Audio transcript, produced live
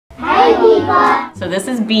B-Bot. So this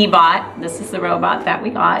is B-Bot. This is the robot that we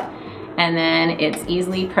got. And then it's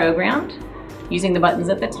easily programmed using the buttons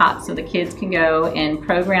at the top, so the kids can go and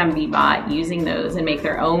program B-Bot using those and make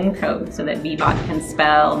their own code so that B-Bot can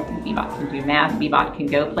spell, B-Bot can do math, B-Bot can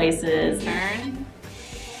go places. Turn,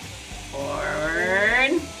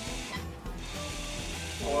 forward,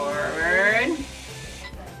 forward,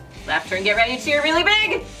 left turn, get ready to cheer really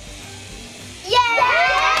big.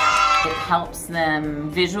 Yeah! It helps them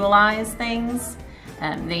visualize things.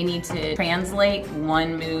 They need to translate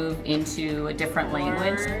one move into a different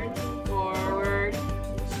language. Forward,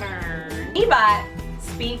 turn. B-Bot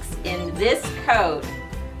speaks in this code.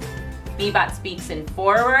 B-Bot speaks in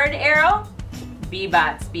forward arrow.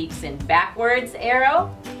 B-Bot speaks in backwards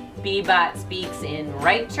arrow. B-Bot speaks in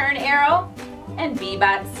right turn arrow. And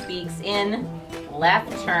B-Bot speaks in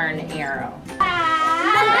left turn arrow.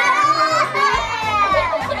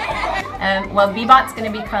 Well, B-Bot's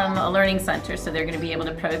going to become a learning center, so they're going to be able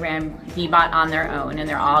to program B-Bot on their own, and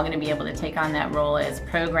they're all going to be able to take on that role as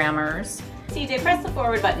programmers. CJ, press the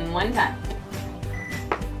forward button one time.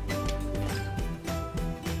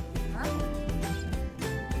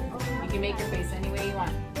 You can make your face any way you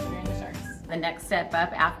want. You're in the sharks. The next step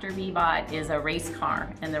up after B-Bot is a race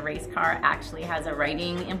car, and the race car actually has a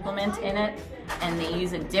writing implement in it, and they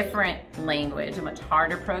use a different language, a much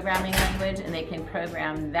harder programming language, and they can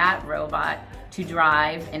program that robot to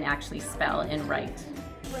drive and actually spell and write.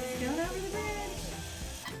 Going over the bridge.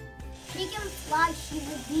 She can fly, she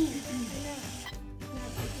will be.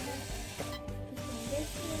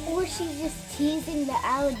 Or she's just teasing the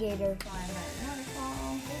alligator.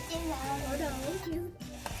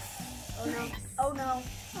 Oh no. Oh no.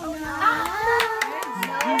 Oh no. Oh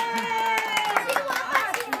no.